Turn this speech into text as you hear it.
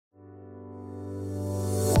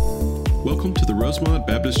Welcome to the Rosemont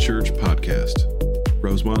Baptist Church podcast.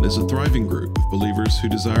 Rosemont is a thriving group of believers who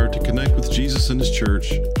desire to connect with Jesus and His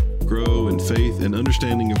church, grow in faith and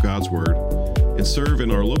understanding of God's Word, and serve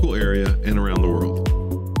in our local area and around the world.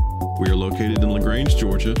 We are located in LaGrange,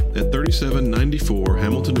 Georgia at 3794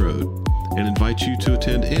 Hamilton Road and invite you to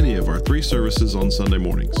attend any of our 3 services on Sunday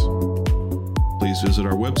mornings. Please visit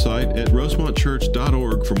our website at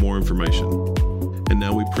rosemontchurch.org for more information. And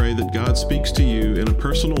now we pray that God speaks to you in a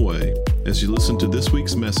personal way as you listen to this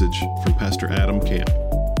week's message from Pastor Adam Camp.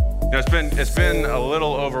 It's been a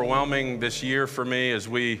little overwhelming this year for me as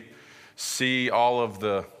we see all of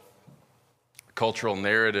the cultural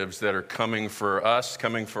narratives that are coming for us,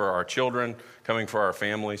 coming for our children, coming for our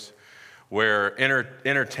families, where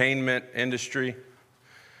entertainment industry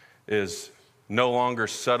is no longer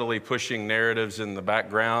subtly pushing narratives in the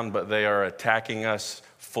background, but they are attacking us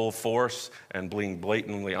full force and being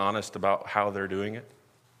blatantly honest about how they're doing it.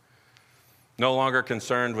 No longer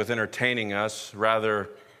concerned with entertaining us, rather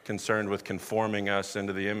concerned with conforming us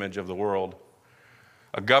into the image of the world.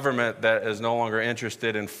 A government that is no longer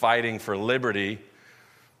interested in fighting for liberty,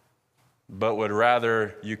 but would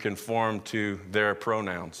rather you conform to their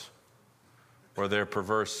pronouns or their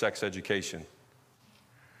perverse sex education.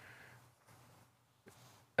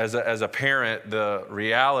 As a parent, the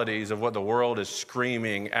realities of what the world is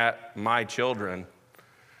screaming at my children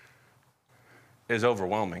is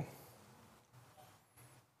overwhelming.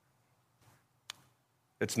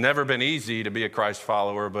 It's never been easy to be a Christ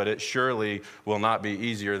follower, but it surely will not be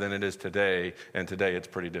easier than it is today, and today it's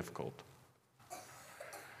pretty difficult.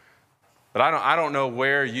 But I don't know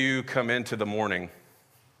where you come into the morning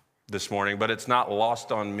this morning, but it's not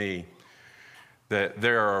lost on me that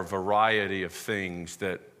there are a variety of things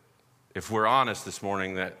that, if we're honest this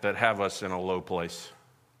morning, that have us in a low place.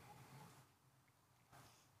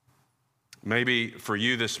 Maybe for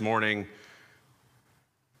you this morning,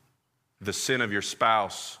 the sin of your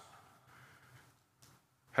spouse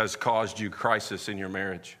has caused you crisis in your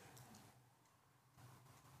marriage.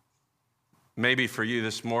 Maybe for you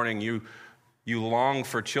this morning, you long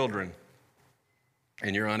for children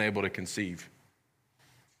and you're unable to conceive.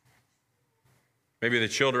 Maybe the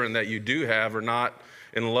children that you do have are not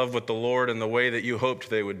in love with the Lord in the way that you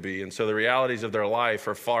hoped they would be. And so the realities of their life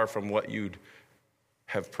are far from what you'd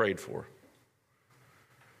have prayed for.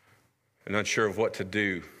 And unsure of what to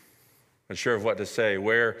do, unsure of what to say.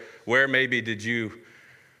 Where maybe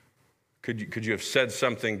could you have said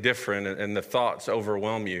something different and the thoughts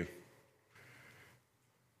overwhelm you?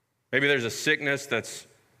 Maybe there's a sickness that's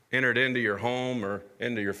entered into your home or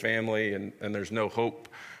into your family and there's no hope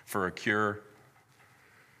for a cure.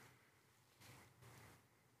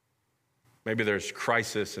 Maybe there's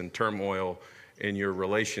crisis and turmoil in your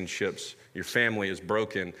relationships. Your family is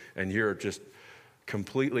broken, and you're just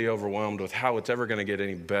completely overwhelmed with how it's ever going to get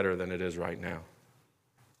any better than it is right now.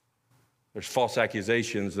 There's false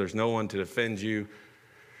accusations. There's no one to defend you.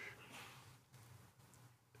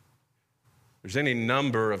 There's any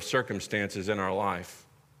number of circumstances in our life.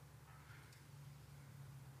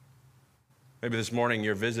 Maybe this morning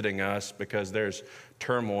you're visiting us because there's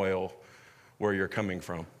turmoil where you're coming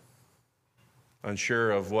from. Unsure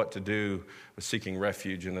of what to do with seeking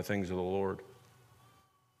refuge in the things of the Lord.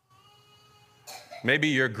 Maybe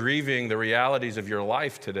you're grieving the realities of your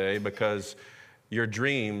life today because your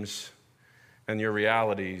dreams and your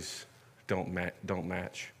realities don't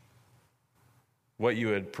match. What you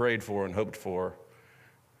had prayed for and hoped for,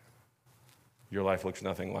 your life looks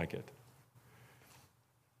nothing like it.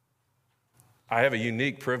 I have a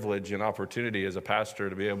unique privilege and opportunity as a pastor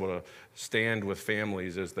to be able to stand with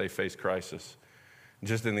families as they face crisis.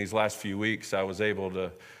 Just in these last few weeks, I was able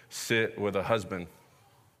to sit with a husband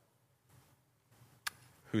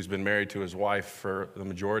who's been married to his wife for the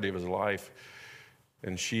majority of his life,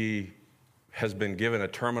 and she has been given a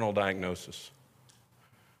terminal diagnosis.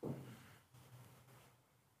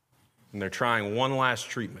 And they're trying one last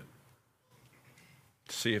treatment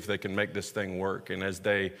to see if they can make this thing work. And as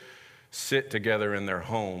they sit together in their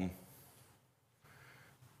home,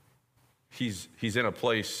 he's in a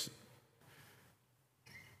place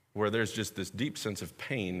where there's just this deep sense of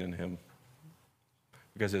pain in him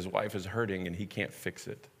because his wife is hurting and he can't fix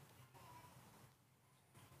it.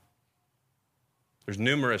 There's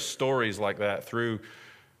numerous stories like that through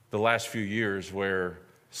the last few years where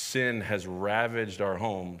sin has ravaged our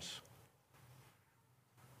homes,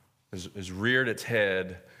 has reared its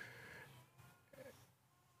head,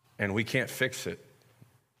 and we can't fix it.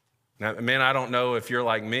 Now, man, I don't know if you're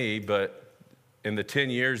like me, but in the 10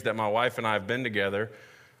 years that my wife and I have been together,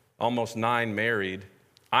 almost 9 married,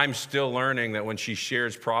 I'm still learning that when she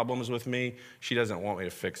shares problems with me, she doesn't want me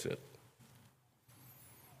to fix it.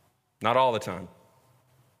 Not all the time.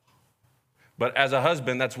 But as a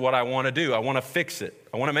husband, that's what I want to do. I want to fix it.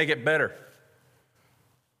 I want to make it better.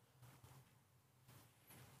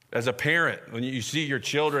 As a parent, when you see your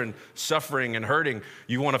children suffering and hurting,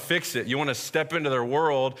 you want to fix it. You want to step into their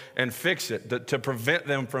world and fix it to prevent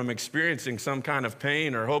them from experiencing some kind of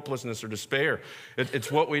pain or hopelessness or despair.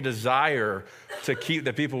 It's what we desire to keep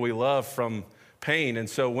the people we love from pain. And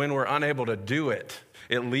so when we're unable to do it,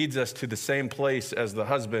 it leads us to the same place as the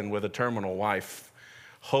husband with a terminal wife,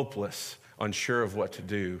 hopeless, unsure of what to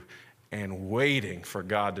do, and waiting for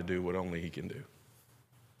God to do what only He can do.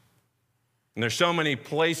 And there's so many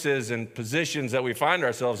places and positions that we find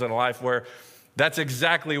ourselves in life where that's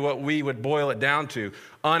exactly what we would boil it down to.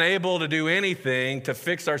 Unable to do anything to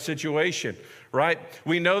fix our situation, right?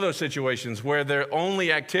 We know those situations where the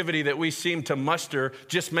only activity that we seem to muster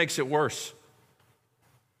just makes it worse.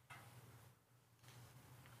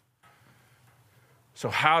 So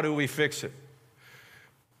how do we fix it?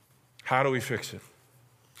 How do we fix it?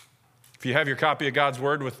 If you have your copy of God's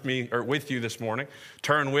Word with me or with you this morning,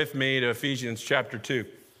 turn with me to Ephesians chapter 2.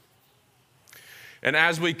 And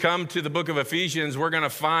as we come to the book of Ephesians, we're going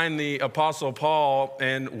to find the Apostle Paul,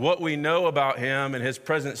 and what we know about him and his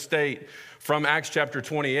present state from Acts chapter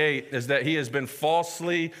 28 is that he has been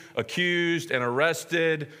falsely accused and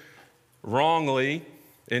arrested wrongly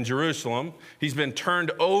in Jerusalem. He's been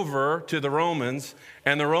turned over to the Romans,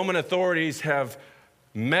 and the Roman authorities have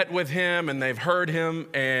met with him and they've heard him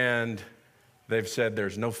and they've said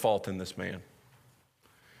there's no fault in this man.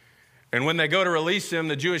 And when they go to release him,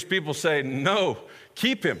 the Jewish people say, no,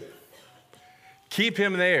 keep him. Keep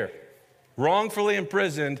him there. Wrongfully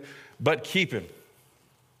imprisoned, but keep him.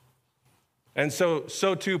 And so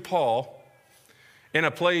too Paul, in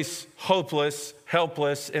a place hopeless,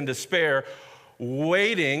 helpless, in despair,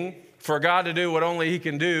 waiting for God to do what only He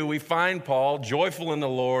can do, we find Paul joyful in the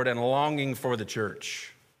Lord and longing for the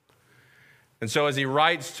church. And so as he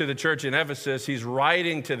writes to the church in Ephesus, he's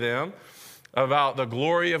writing to them about the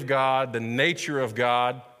glory of God, the nature of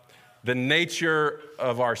God, the nature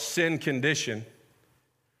of our sin condition,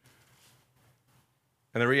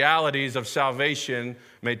 and the realities of salvation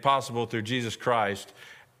made possible through Jesus Christ,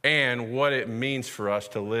 and what it means for us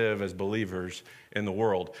to live as believers in the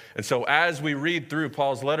world. And so as we read through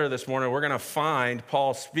Paul's letter this morning, we're going to find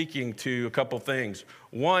Paul speaking to a couple things.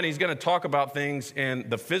 One, he's going to talk about things in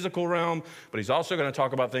the physical realm, but he's also going to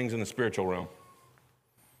talk about things in the spiritual realm.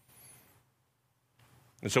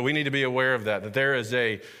 And so we need to be aware of that there is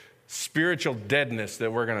a spiritual deadness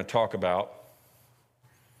that we're going to talk about.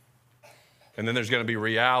 And then there's going to be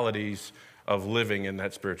realities of living in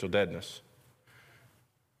that spiritual deadness.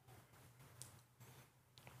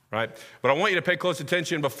 Right? But I want you to pay close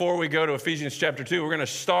attention before we go to Ephesians chapter 2. We're going to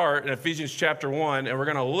start in Ephesians chapter 1, and we're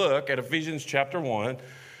going to look at Ephesians chapter 1,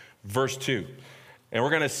 verse 2. And we're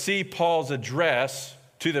going to see Paul's address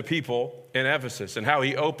to the people in Ephesus and how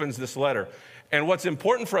he opens this letter. And what's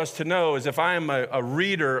important for us to know is if I am a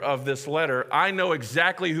reader of this letter, I know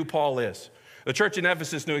exactly who Paul is. The church in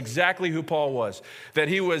Ephesus knew exactly who Paul was, that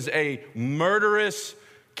he was a murderous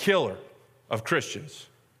killer of Christians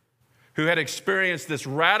who had experienced this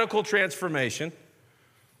radical transformation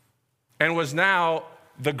and was now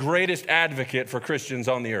the greatest advocate for Christians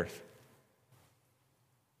on the earth.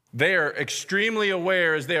 They are extremely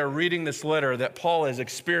aware as they are reading this letter that Paul has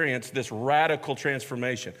experienced this radical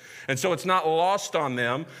transformation. And so it's not lost on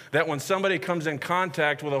them that when somebody comes in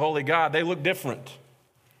contact with a holy God, they look different.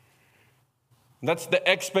 That's the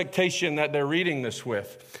expectation that they're reading this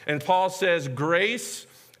with. And Paul says, grace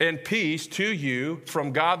and peace to you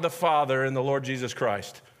from God the Father and the Lord Jesus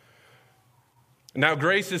Christ. Now,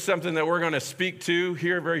 grace is something that we're going to speak to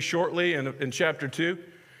here very shortly in chapter 2.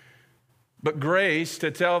 But grace, to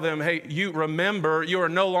tell them, hey, you remember, you are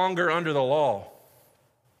no longer under the law.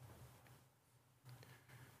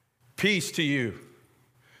 Peace to you.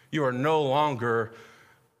 You are no longer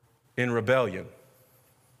in rebellion.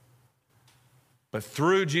 But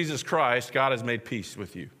through Jesus Christ, God has made peace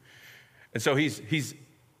with you. And so he's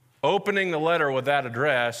opening the letter with that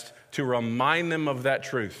address to remind them of that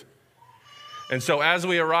truth. And so as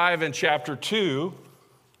we arrive in chapter 2,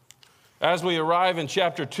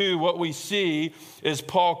 what we see is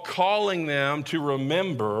Paul calling them to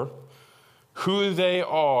remember who they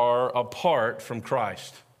are apart from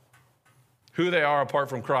Christ. Who they are apart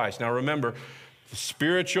from Christ. Now remember, the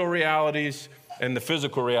spiritual realities and the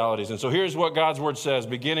physical realities. And so here's what God's word says,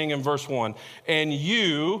 beginning in verse 1. And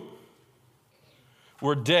you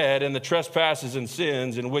were dead in the trespasses and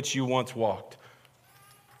sins in which you once walked.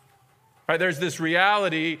 Right, there's this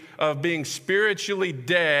reality of being spiritually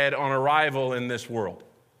dead on arrival in this world.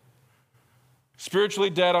 spiritually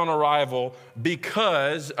dead on arrival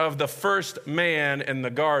because of the first man in the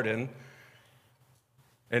garden,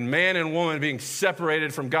 and man and woman being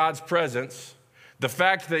separated from God's presence. The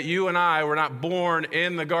fact that you and I were not born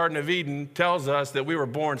in the Garden of Eden tells us that we were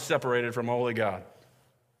born separated from holy God.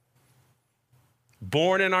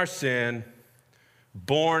 Born in our sin,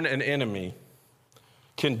 born an enemy,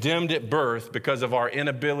 condemned at birth because of our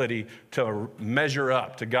inability to measure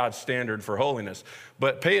up to God's standard for holiness.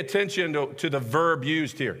 But pay attention to the verb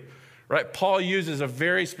used here, right? Paul uses a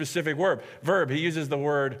very specific verb. He uses the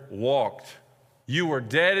word walked. You were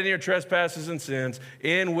dead in your trespasses and sins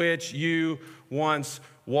in which you once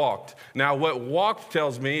walked. Now, what walked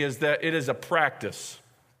tells me is that it is a practice,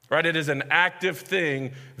 right? It is an active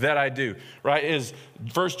thing that I do, right? Is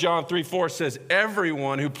 1 John 3:4 says,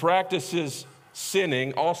 everyone who practices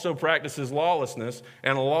sinning also practices lawlessness,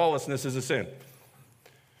 and lawlessness is a sin.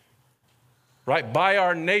 Right? By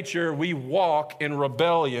our nature, we walk in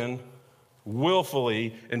rebellion,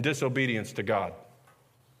 willfully in disobedience to God.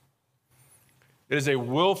 It is a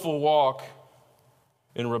willful walk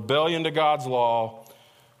in rebellion to God's law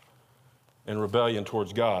and rebellion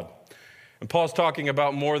towards God. And Paul's talking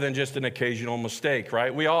about more than just an occasional mistake,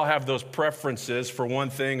 right? We all have those preferences for one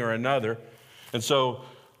thing or another. And so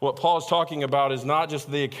what Paul's talking about is not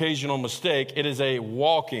just the occasional mistake, it is a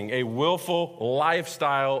walking, a willful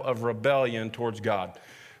lifestyle of rebellion towards God.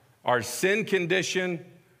 Our sin condition,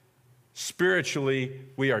 spiritually,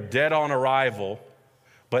 we are dead on arrival,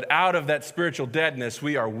 but out of that spiritual deadness,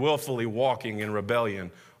 we are willfully walking in rebellion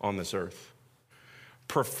on this earth,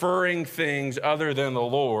 preferring things other than the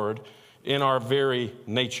Lord in our very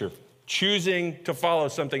nature, choosing to follow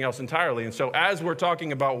something else entirely. And so as we're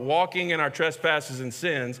talking about walking in our trespasses and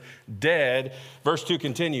sins, dead, verse 2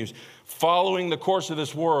 continues, following the course of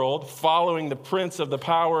this world, following the prince of the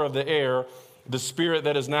power of the air, the spirit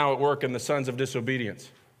that is now at work in the sons of disobedience.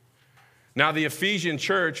 Now, the Ephesian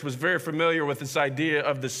church was very familiar with this idea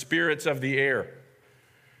of the spirits of the air.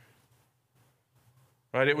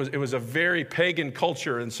 Right? It was a very pagan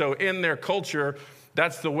culture, and so in their culture,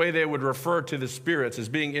 that's the way they would refer to the spirits, as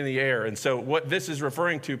being in the air. And so what this is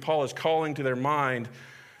referring to, Paul is calling to their mind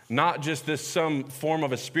not just this some form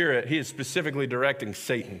of a spirit, he is specifically directing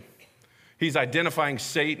Satan. He's identifying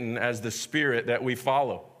Satan as the spirit that we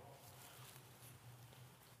follow.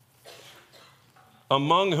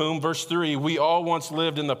 Among whom, verse 3, we all once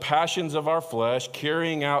lived in the passions of our flesh,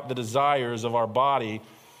 carrying out the desires of our body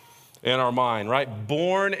and our mind, right?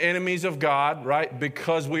 Born enemies of God, right?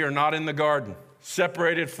 Because we are not in the garden,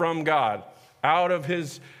 separated from God, out of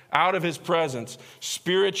his presence,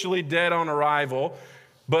 spiritually dead on arrival,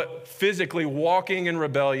 but physically walking in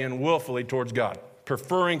rebellion willfully towards God,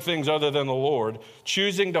 preferring things other than the Lord,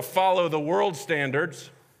 choosing to follow the world standards,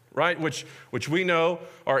 right? Which we know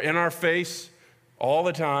are in our face all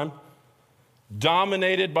the time,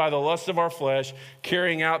 dominated by the lust of our flesh,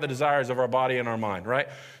 carrying out the desires of our body and our mind, right?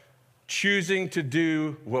 Choosing to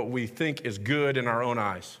do what we think is good in our own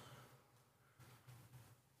eyes.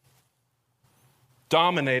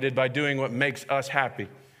 Dominated by doing what makes us happy.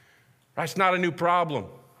 That's not a new problem.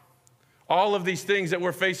 All of these things that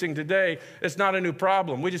we're facing today, it's not a new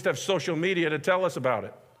problem. We just have social media to tell us about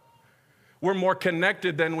it. We're more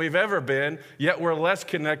connected than we've ever been, yet we're less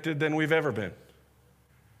connected than we've ever been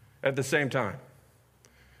at the same time.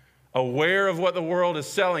 Aware of what the world is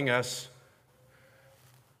selling us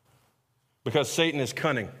because Satan is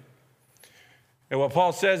cunning. And what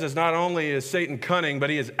Paul says is not only is Satan cunning,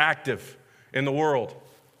 but he is active in the world.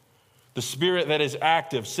 The spirit that is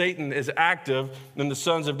active, Satan is active in the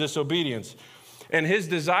sons of disobedience. And his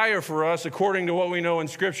desire for us, according to what we know in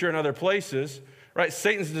Scripture and other places, right?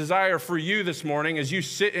 Satan's desire for you this morning as you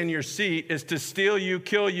sit in your seat is to steal you,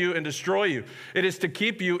 kill you, and destroy you. It is to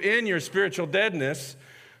keep you in your spiritual deadness,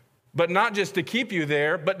 but not just to keep you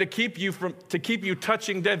there, but to keep you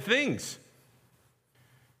touching dead things.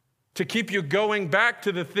 To keep you going back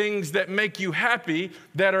to the things that make you happy,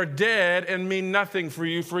 that are dead and mean nothing for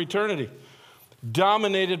you for eternity.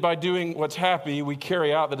 Dominated by doing what's happy, we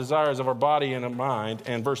carry out the desires of our body and our mind.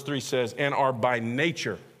 And verse 3 says, and are by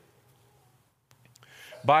nature.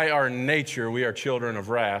 By our nature, we are children of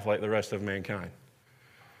wrath like the rest of mankind.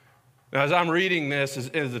 Now, as I'm reading this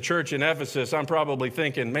as the church in Ephesus, I'm probably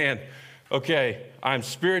thinking, man, okay, I'm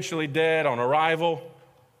spiritually dead on arrival.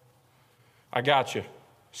 I got you.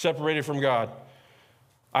 Separated from God.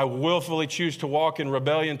 I willfully choose to walk in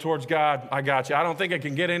rebellion towards God. I got you. I don't think it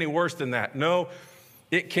can get any worse than that. No,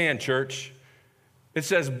 it can, church. It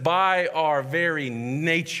says, by our very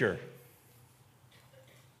nature.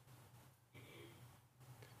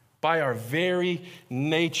 By our very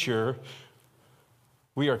nature,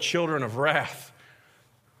 We are children of wrath,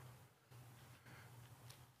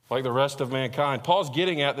 like the rest of mankind. Paul's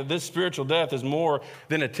getting at that this spiritual death is more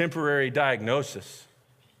than a temporary diagnosis.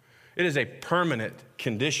 It is a permanent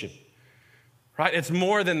condition, right? It's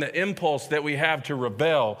more than the impulse that we have to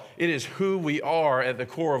rebel. It is who we are at the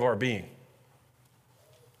core of our being.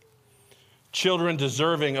 Children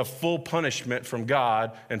deserving of full punishment from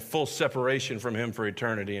God and full separation from Him for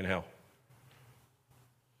eternity in hell.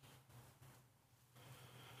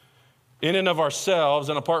 In and of ourselves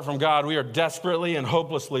and apart from God, we are desperately and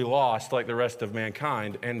hopelessly lost like the rest of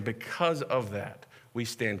mankind. And because of that, we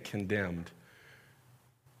stand condemned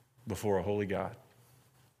before a holy God.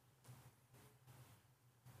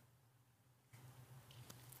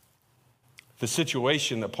 The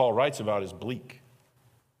situation that Paul writes about is bleak.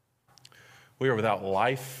 We are without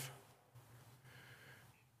life.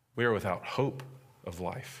 We are without hope of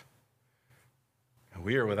life. And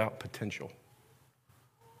we are without potential.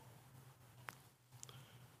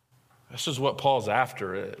 This is what Paul's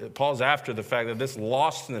after. Paul's after the fact that this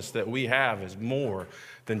lostness that we have is more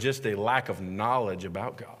than just a lack of knowledge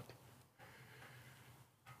about God.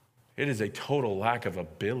 It is a total lack of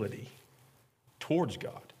ability towards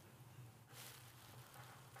God.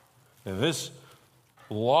 And this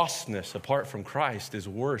lostness apart from Christ is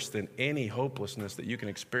worse than any hopelessness that you can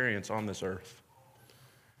experience on this earth.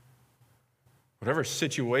 Whatever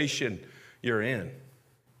situation you're in,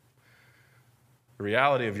 the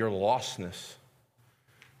reality of your lostness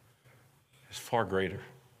is far greater.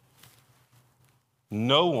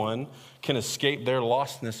 No one can escape their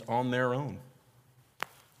lostness on their own.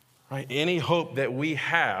 Right? Any hope that we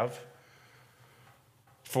have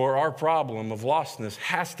for our problem of lostness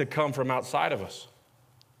has to come from outside of us.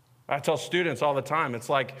 I tell students all the time, it's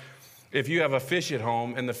like if you have a fish at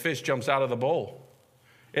home and the fish jumps out of the bowl.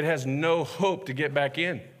 It has no hope to get back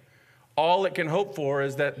in. All it can hope for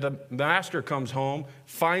is that the master comes home,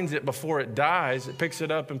 finds it before it dies, it picks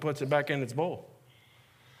it up and puts it back in its bowl.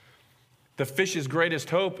 The fish's greatest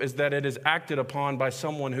hope is that it is acted upon by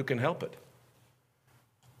someone who can help it.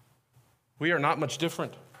 We are not much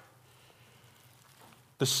different.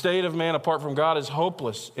 The state of man apart from God is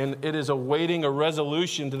hopeless, and it is awaiting a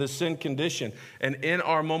resolution to the sin condition. And in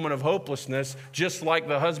our moment of hopelessness, just like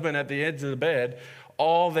the husband at the edge of the bed,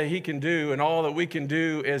 all that he can do and all that we can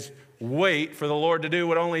do is wait for the Lord to do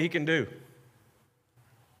what only He can do.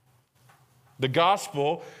 The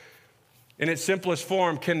gospel, in its simplest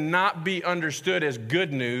form, cannot be understood as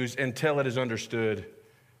good news until it is understood.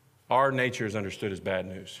 Our nature is understood as bad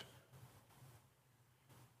news.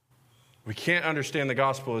 We can't understand the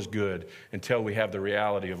gospel as good until we have the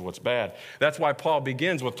reality of what's bad. That's why Paul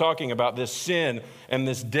begins with talking about this sin and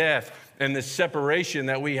this death and this separation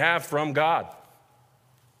that we have from God.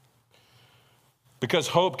 Because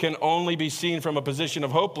hope can only be seen from a position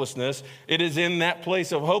of hopelessness, it is in that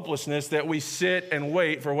place of hopelessness that we sit and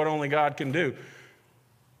wait for what only God can do.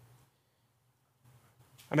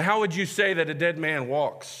 I mean, how would you say that a dead man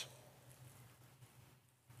walks?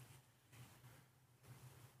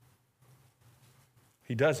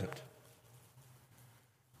 He doesn't.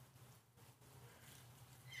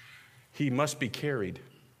 He must be carried.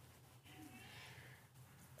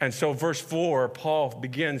 And so verse 4, Paul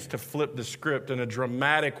begins to flip the script in a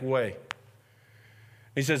dramatic way.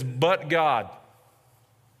 He says, but God,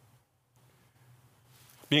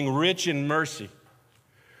 being rich in mercy,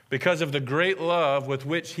 because of the great love with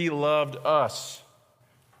which He loved us,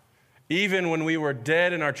 even when we were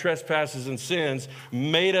dead in our trespasses and sins,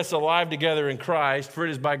 made us alive together in Christ, for it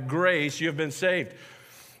is by grace you have been saved.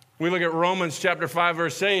 We look at Romans chapter 5,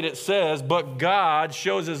 verse 8, it says, but God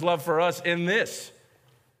shows His love for us in this,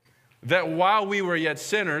 that while we were yet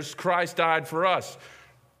sinners, Christ died for us.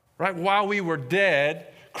 Right? While we were dead,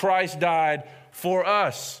 Christ died for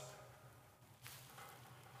us.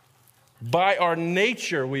 By our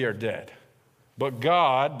nature, we are dead. But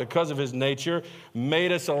God, because of His nature,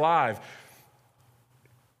 made us alive.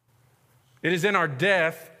 It is in our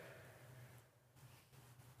death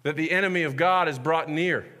that the enemy of God is brought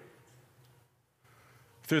near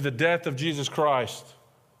through the death of Jesus Christ,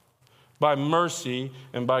 by mercy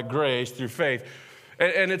and by grace through faith.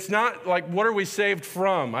 And it's not like, what are we saved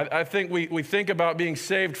from? I think we think about being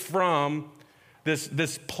saved from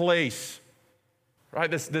this place, right?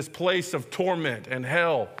 This place of torment and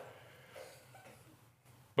hell.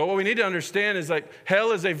 But what we need to understand is like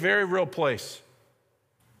hell is a very real place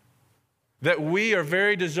that we are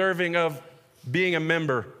very deserving of being a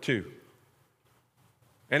member to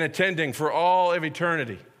and attending for all of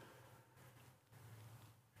eternity.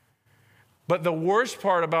 But the worst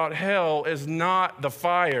part about hell is not the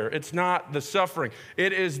fire. It's not the suffering.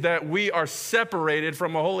 It is that we are separated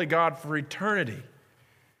from a holy God for eternity.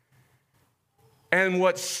 And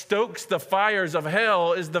what stokes the fires of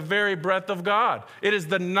hell is the very breath of God. It is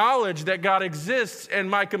the knowledge that God exists and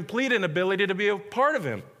my complete inability to be a part of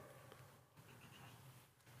him.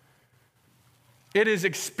 It is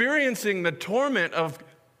experiencing the torment of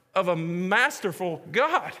a masterful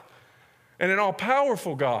God and an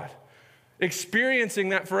all-powerful God. Experiencing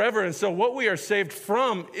that forever. And so what we are saved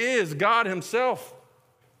from is God himself.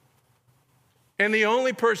 And the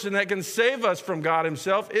only person that can save us from God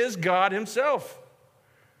himself is God himself.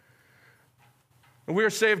 And we are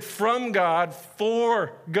saved from God,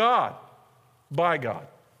 for God, by God.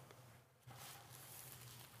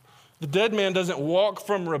 The dead man doesn't walk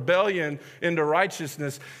from rebellion into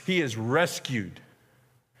righteousness. He is rescued.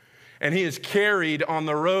 And he is carried on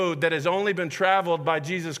the road that has only been traveled by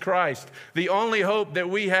Jesus Christ. The only hope that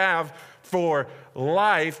we have for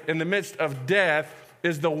life in the midst of death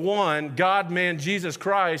is the one, God-man, Jesus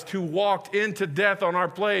Christ, who walked into death on our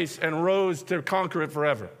place and rose to conquer it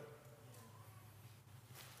forever.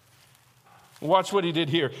 Watch what he did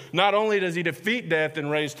here. Not only does he defeat death and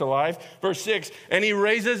raise to life, verse 6, and he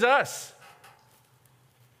raises us.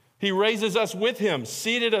 He raises us with him,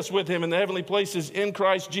 seated us with him in the heavenly places in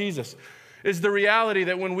Christ Jesus. It's the reality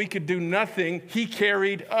that when we could do nothing, he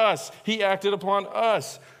carried us. He acted upon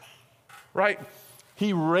us, right?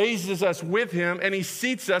 He raises us with him and he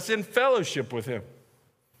seats us in fellowship with him.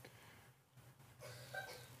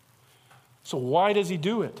 So why does he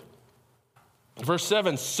do it? Verse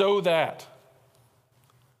 7, so that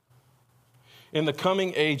in the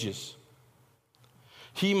coming ages,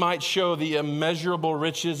 he might show the immeasurable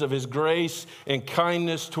riches of his grace and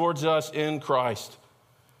kindness towards us in Christ.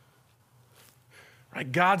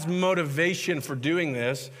 Right? God's motivation for doing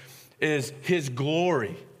this is his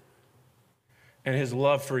glory and his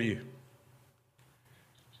love for you.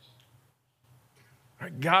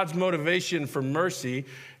 Right? God's motivation for mercy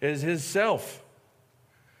is his self.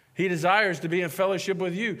 He desires to be in fellowship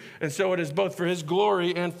with you. And so it is both for his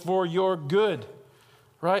glory and for your good.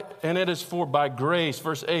 Right? And it is for by grace,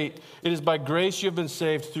 verse 8, it is by grace you have been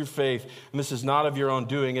saved through faith. And this is not of your own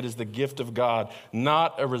doing, it is the gift of God,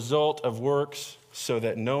 not a result of works, so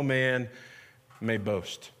that no man may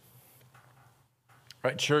boast.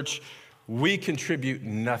 Right, church, we contribute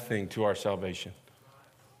nothing to our salvation.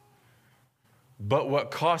 But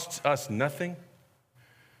what costs us nothing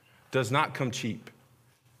does not come cheap.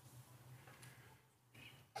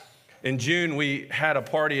 In June, we had a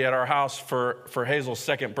party at our house for Hazel's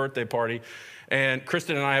second birthday party, and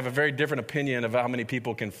Kristen and I have a very different opinion of how many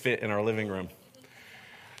people can fit in our living room.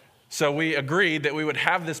 So we agreed that we would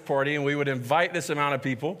have this party, and we would invite this amount of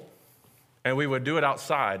people, and we would do it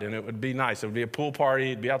outside, and it would be nice. It would be a pool party,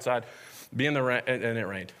 it'd be outside, be in the rain, and it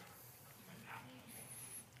rained.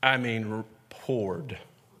 I mean, poured.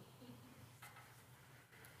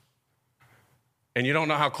 And you don't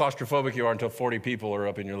know how claustrophobic you are until 40 people are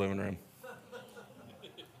up in your living room,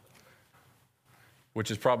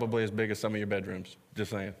 which is probably as big as some of your bedrooms,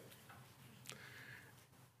 just saying.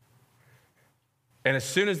 And as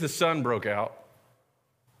soon as the sun broke out,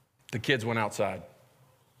 the kids went outside.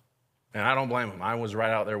 And I don't blame them. I was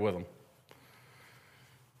right out there with them.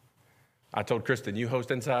 I told Kristen, you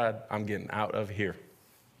host inside, I'm getting out of here.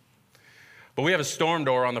 But we have a storm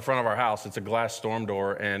door on the front of our house. It's a glass storm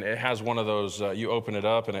door, and it has one of those, you open it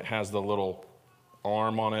up, and it has the little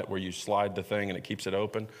arm on it where you slide the thing, and it keeps it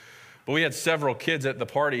open. But we had several kids at the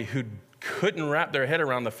party who couldn't wrap their head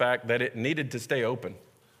around the fact that it needed to stay open,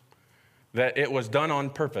 that it was done on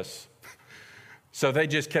purpose. So they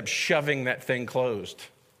just kept shoving that thing closed.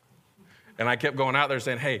 And I kept going out there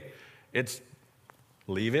saying, hey,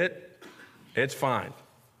 leave it, it's fine.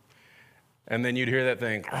 And then you'd hear that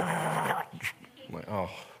thing. I'm like, oh.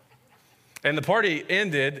 And the party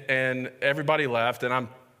ended, and everybody left, and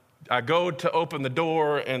I go to open the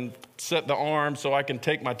door and set the arm so I can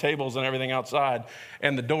take my tables and everything outside,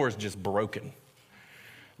 and the door is just broken.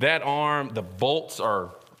 That arm, the bolts are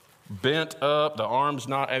bent up, the arm's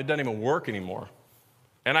not, it doesn't even work anymore.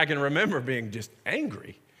 And I can remember being just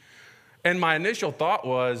angry. And my initial thought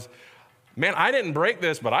was, man, I didn't break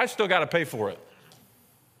this, but I still got to pay for it.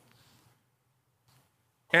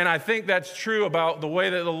 And I think that's true about the way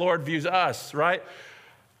that the Lord views us, right?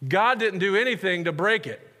 God didn't do anything to break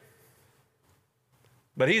it,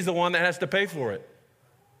 but he's the one that has to pay for it.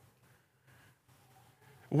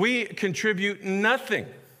 We contribute nothing,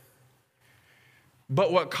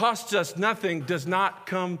 but what costs us nothing does not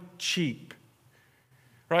come cheap,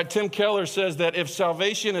 Right? Tim Keller says that if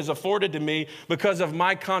salvation is afforded to me because of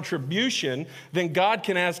my contribution, then God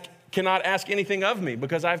cannot ask anything of me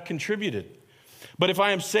because I've contributed. But if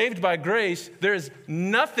I am saved by grace, there is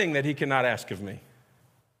nothing that he cannot ask of me.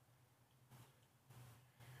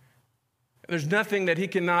 There's nothing that he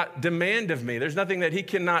cannot demand of me. There's nothing that he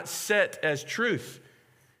cannot set as truth.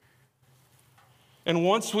 And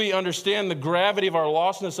once we understand the gravity of our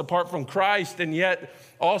lostness apart from Christ, and yet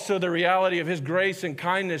also the reality of his grace and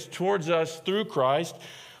kindness towards us through Christ,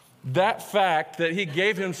 that fact that he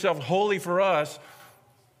gave himself wholly for us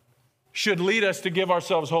should lead us to give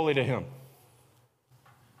ourselves wholly to him.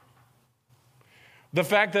 The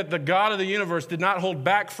fact that the God of the universe did not hold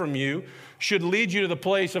back from you should lead you to the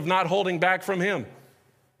place of not holding back from him.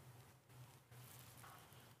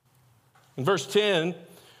 In verse 10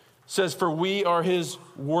 says, for we are his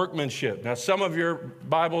workmanship. Now, some of your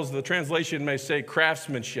Bibles, the translation may say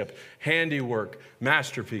craftsmanship, handiwork,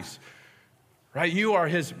 masterpiece. Right? You are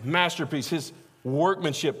his masterpiece, his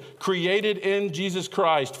workmanship, created in Jesus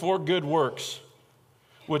Christ for good works,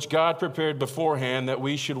 which God prepared beforehand that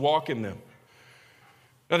we should walk in them.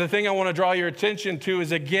 Now, the thing I want to draw your attention to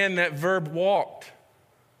is, again, that verb walked.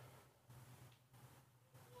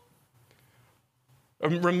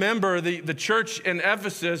 Remember, the church in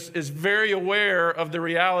Ephesus is very aware of the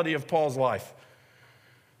reality of Paul's life.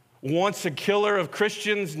 Once a killer of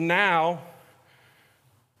Christians, now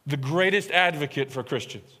the greatest advocate for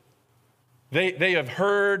Christians. They have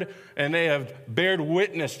heard and they have bared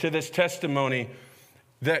witness to this testimony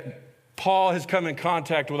that Paul has come in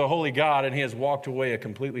contact with a holy God and he has walked away a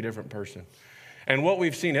completely different person. And what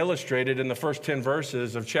we've seen illustrated in the first 10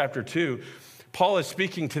 verses of chapter 2, Paul is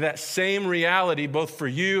speaking to that same reality both for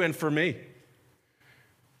you and for me.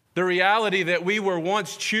 The reality that we were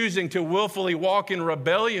once choosing to willfully walk in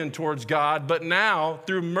rebellion towards God, but now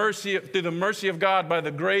through the mercy of God, by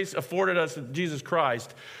the grace afforded us in Jesus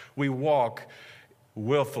Christ, we walk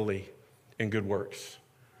willfully in good works.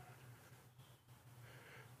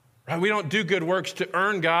 Right? We don't do good works to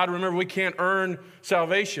earn God. Remember, we can't earn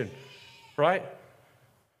salvation, right?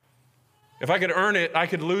 If I could earn it, I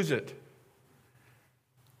could lose it.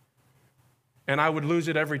 And I would lose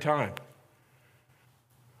it every time.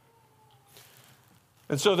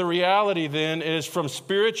 And so the reality then is, from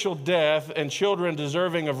spiritual death and children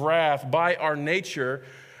deserving of wrath by our nature,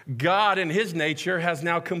 God in his nature has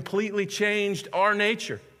now completely changed our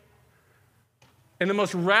nature. In the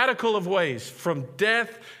most radical of ways, from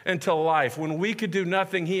death into life. When we could do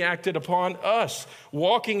nothing, he acted upon us.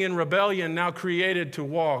 Walking in rebellion, now created to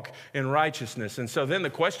walk in righteousness. And so then the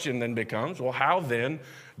question then becomes, well, how then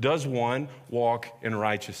does one walk in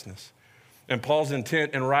righteousness? And Paul's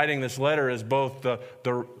intent in writing this letter is both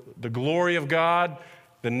the glory of God,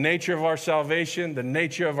 the nature of our salvation, the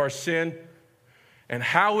nature of our sin, and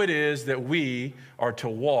how it is that we are to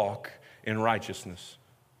walk in righteousness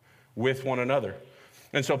with one another.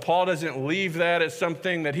 And so Paul doesn't leave that as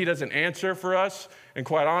something that he doesn't answer for us. And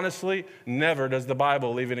quite honestly, never does the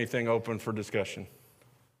Bible leave anything open for discussion.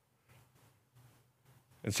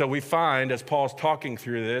 And so we find, as Paul's talking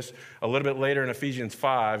through this, a little bit later in Ephesians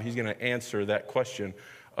 5, he's going to answer that question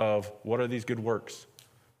of what are these good works?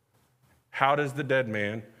 How does the dead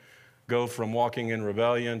man go from walking in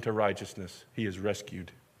rebellion to righteousness? He is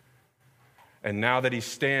rescued. And now that he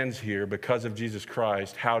stands here because of Jesus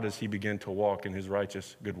Christ, how does he begin to walk in his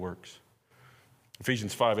righteous good works?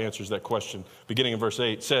 Ephesians 5 answers that question. Beginning in verse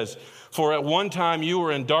 8 says, for at one time you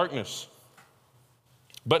were in darkness,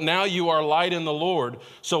 but now you are light in the Lord,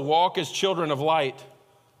 so walk as children of light.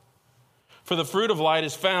 For the fruit of light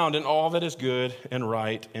is found in all that is good and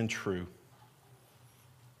right and true.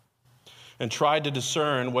 And try to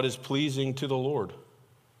discern what is pleasing to the Lord.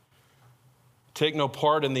 Take no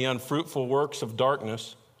part in the unfruitful works of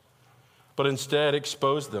darkness, but instead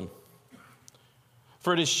expose them.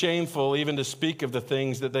 For it is shameful even to speak of the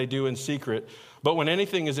things that they do in secret, but when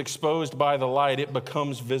anything is exposed by the light, it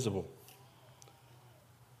becomes visible.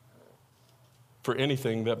 For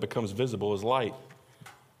anything that becomes visible is light.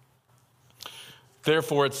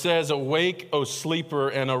 Therefore it says, awake, O sleeper,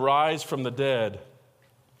 and arise from the dead,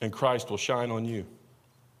 and Christ will shine on you.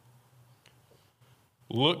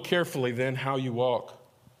 Look carefully then how you walk,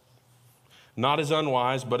 not as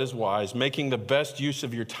unwise, but as wise, making the best use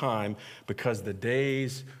of your time, because the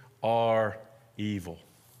days are evil.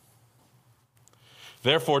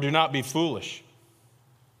 Therefore, do not be foolish,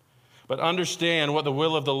 but understand what the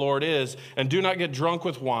will of the Lord is, and do not get drunk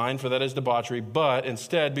with wine, for that is debauchery, but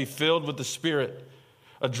instead be filled with the Spirit,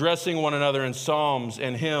 addressing one another in psalms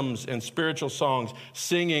and hymns and spiritual songs,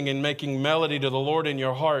 singing and making melody to the Lord in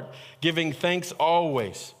your heart, giving thanks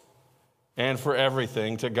always and for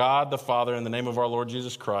everything, to God the Father in the name of our Lord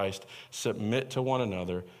Jesus Christ, submit to one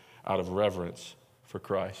another out of reverence for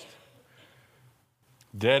Christ.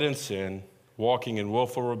 Dead in sin, walking in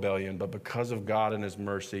willful rebellion, but because of God and his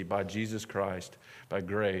mercy, by Jesus Christ, by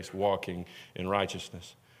grace, walking in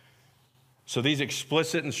righteousness. So these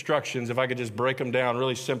explicit instructions, if I could just break them down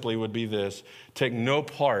really simply, would be this: take no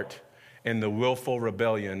part in the willful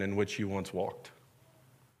rebellion in which you once walked.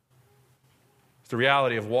 It's the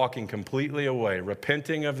reality of walking completely away,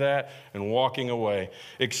 repenting of that and walking away,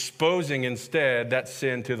 exposing instead that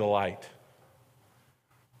sin to the light.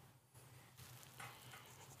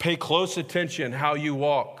 Pay close attention how you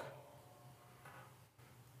walk.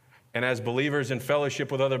 And as believers in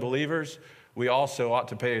fellowship with other believers, we also ought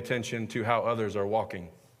to pay attention to how others are walking.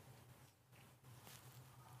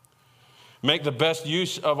 Make the best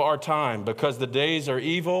use of our time, because the days are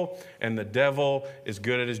evil and the devil is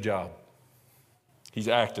good at his job. He's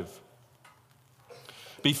active.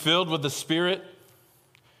 Be filled with the Spirit,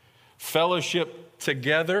 fellowship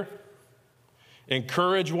together,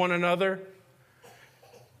 encourage one another,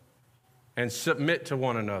 and submit to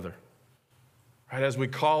one another. Right? As we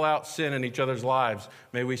call out sin in each other's lives,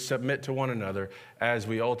 may we submit to one another as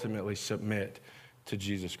we ultimately submit to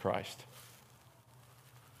Jesus Christ.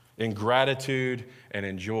 In gratitude and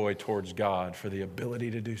in joy towards God for the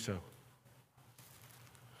ability to do so.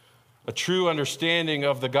 A true understanding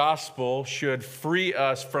of the gospel should free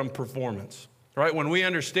us from performance. Right? When we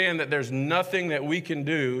understand that there's nothing that we can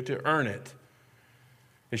do to earn it,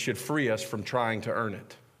 it should free us from trying to earn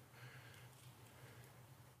it.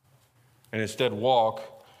 And instead walk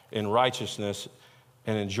in righteousness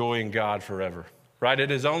and enjoying God forever. Right? It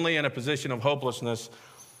is only in a position of hopelessness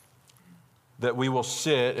that we will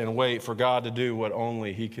sit and wait for God to do what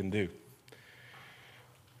only he can do.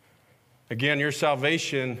 Again, your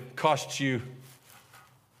salvation costs you.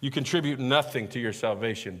 You contribute nothing to your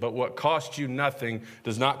salvation, but what costs you nothing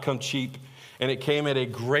does not come cheap, and it came at a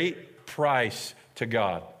great price to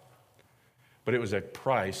God. But it was a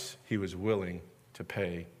price he was willing to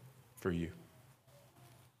pay for you.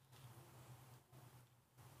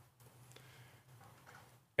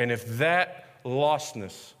 And if that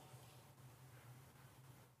lostness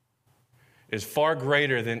is far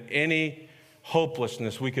greater than any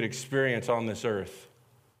hopelessness we could experience on this earth,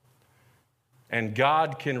 and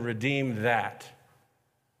God can redeem that,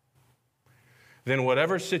 then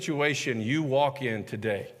whatever situation you walk in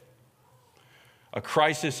today, a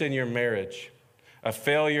crisis in your marriage, a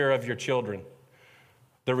failure of your children,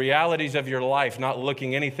 the realities of your life not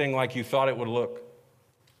looking anything like you thought it would look,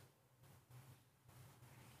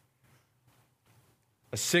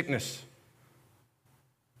 a sickness,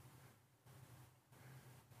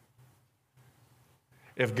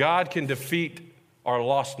 if God can defeat our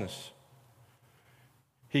lostness,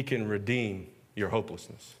 he can redeem your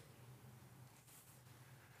hopelessness.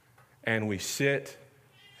 And we sit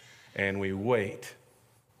and we wait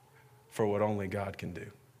for what only God can do.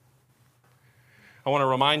 I want to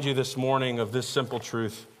remind you this morning of this simple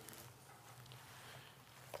truth,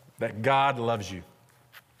 that God loves you.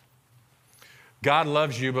 God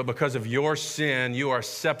loves you, but because of your sin, you are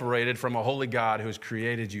separated from a holy God who has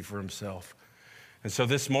created you for himself. And so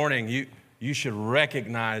this morning, you should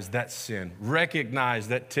recognize that sin, recognize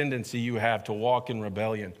that tendency you have to walk in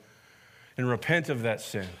rebellion, and repent of that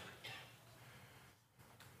sin.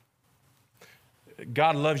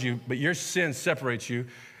 God loves you, but your sin separates you,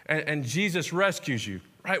 and Jesus rescues you.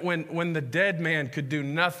 Right? When the dead man could do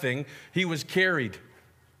nothing, he was carried.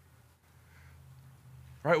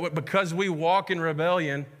 Right? Because we walk in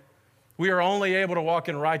rebellion, we are only able to walk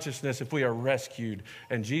in righteousness if we are rescued,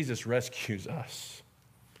 and Jesus rescues us.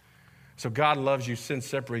 So God loves you, sin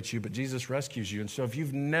separates you, but Jesus rescues you. And so if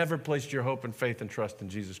you've never placed your hope and faith and trust in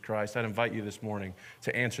Jesus Christ, I'd invite you this morning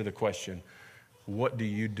to answer the question, what do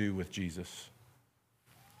you do with Jesus?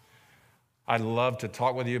 I'd love to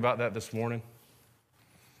talk with you about that this morning,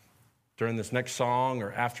 during this next song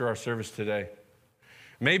or after our service today.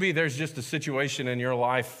 Maybe there's just a situation in your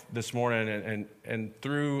life this morning, and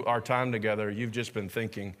through our time together, you've just been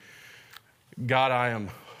thinking, God, I am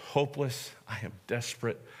hopeless, I am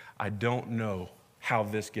desperate, I don't know how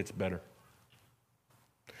this gets better.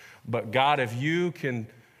 But God, if you can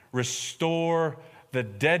restore the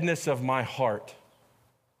deadness of my heart,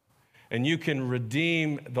 and you can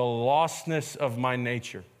redeem the lostness of my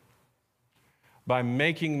nature by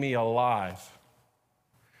making me alive,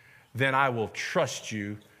 then I will trust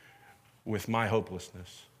you with my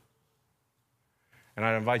hopelessness. And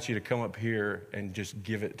I invite you to come up here and just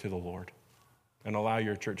give it to the Lord and allow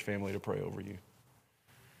your church family to pray over you.